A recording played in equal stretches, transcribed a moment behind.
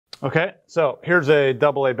Okay, so here's a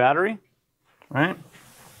AA battery, right?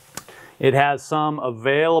 It has some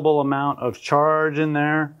available amount of charge in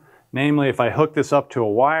there. Namely, if I hook this up to a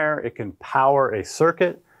wire, it can power a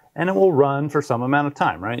circuit and it will run for some amount of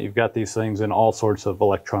time, right? You've got these things in all sorts of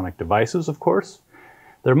electronic devices, of course.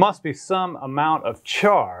 There must be some amount of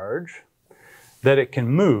charge that it can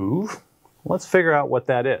move. Let's figure out what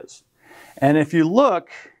that is. And if you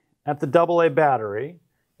look at the AA battery,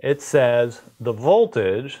 it says the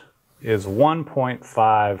voltage is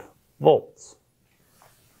 1.5 volts.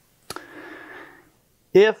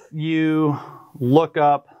 If you look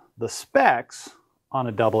up the specs on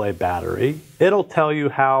a AA battery, it'll tell you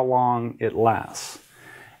how long it lasts.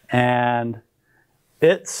 And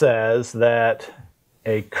it says that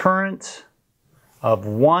a current of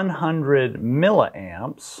 100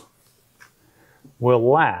 milliamps will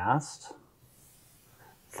last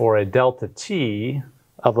for a delta T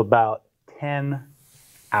of about 10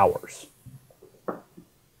 hours.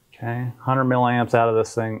 Okay, 100 milliamps out of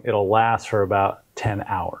this thing, it'll last for about 10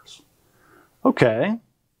 hours. Okay,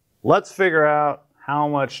 let's figure out how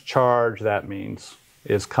much charge that means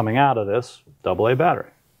is coming out of this AA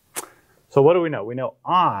battery. So what do we know? We know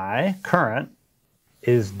I, current,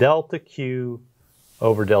 is delta Q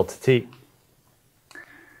over delta T.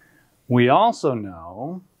 We also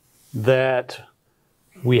know that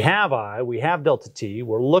we have I, we have delta T,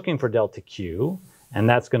 we're looking for delta Q, and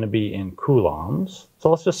that's going to be in coulombs. So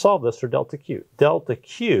let's just solve this for delta Q. Delta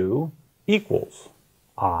Q equals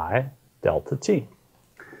I delta T.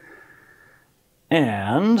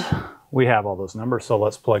 And we have all those numbers, so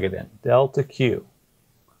let's plug it in. Delta Q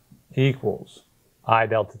equals I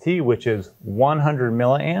delta T, which is 100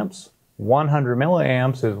 milliamps. 100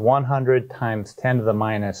 milliamps is 100 times 10 to the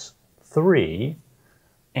minus 3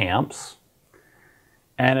 amps.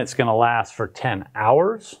 And it's going to last for 10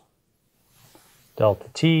 hours. Delta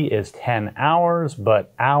T is 10 hours,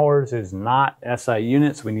 but hours is not SI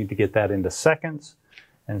units. We need to get that into seconds.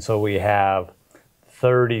 And so we have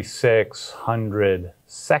 3,600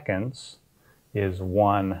 seconds is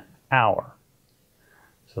 1 hour.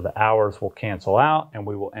 So the hours will cancel out and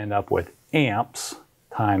we will end up with amps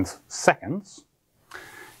times seconds.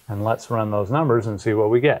 And let's run those numbers and see what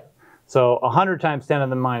we get. So 100 times 10 to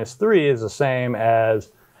the minus 3 is the same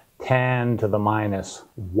as 10 to the minus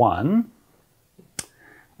 1.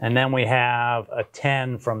 And then we have a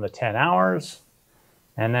 10 from the 10 hours.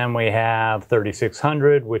 And then we have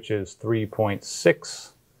 3,600, which is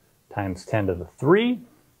 3.6 times 10 to the 3.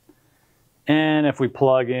 And if we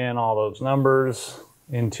plug in all those numbers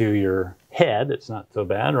into your head, it's not so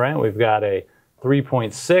bad, right? We've got a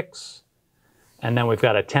 3.6, and then we've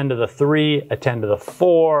got a 10 to the 3, a 10 to the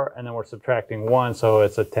 4, and then we're subtracting 1, so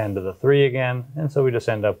it's a 10 to the 3 again. And so we just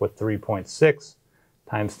end up with 3.6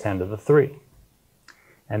 times 10 to the 3.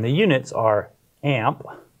 And the units are amp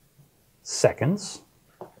seconds,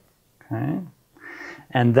 okay?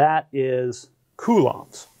 And that is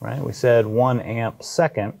coulombs, right? We said 1 amp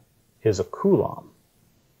second is a coulomb.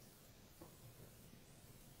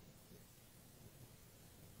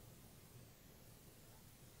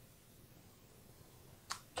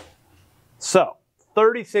 So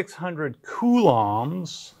 3,600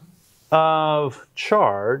 coulombs of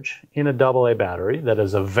charge in a AA battery that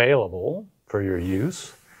is available for your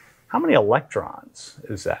use. How many electrons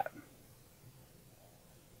is that?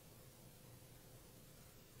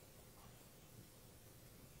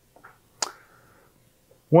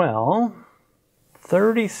 Well,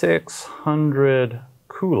 3,600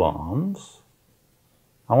 coulombs.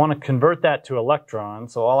 I want to convert that to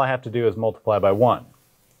electrons, so all I have to do is multiply by 1.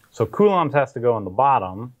 So coulombs has to go in the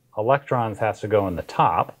bottom, electrons has to go in the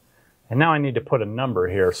top, and now I need to put a number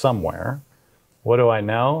here somewhere. What do I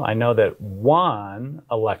know? I know that 1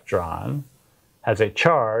 electron has a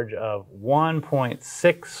charge of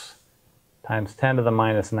 1.6 times 10 to the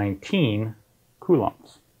minus 19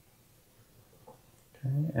 coulombs.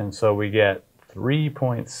 Okay, and so we get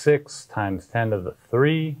 3.6 times 10 to the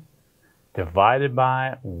 3 divided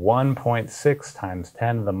by 1.6 times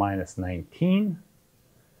 10 to the minus 19.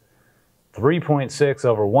 3.6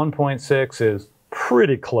 over 1.6 is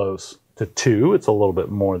pretty close to 2. It's a little bit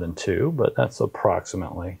more than 2, but that's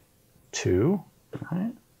approximately 2.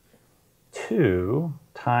 Right? 2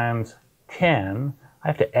 times 10, I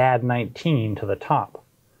have to add 19 to the top.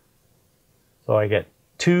 So I get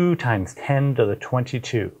 2 times 10 to the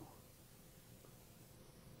 22.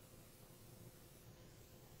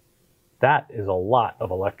 That is a lot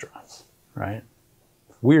of electrons, right?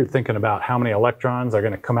 Weird thinking about how many electrons are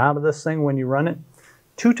going to come out of this thing when you run it.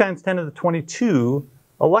 2 times 10 to the 22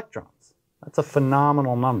 electrons. That's a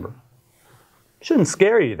phenomenal number. Shouldn't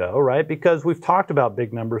scare you though, right? Because we've talked about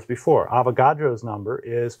big numbers before. Avogadro's number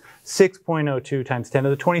is 6.02 times 10 to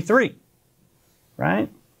the 23, right?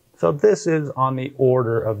 So this is on the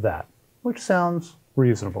order of that, which sounds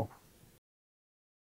reasonable.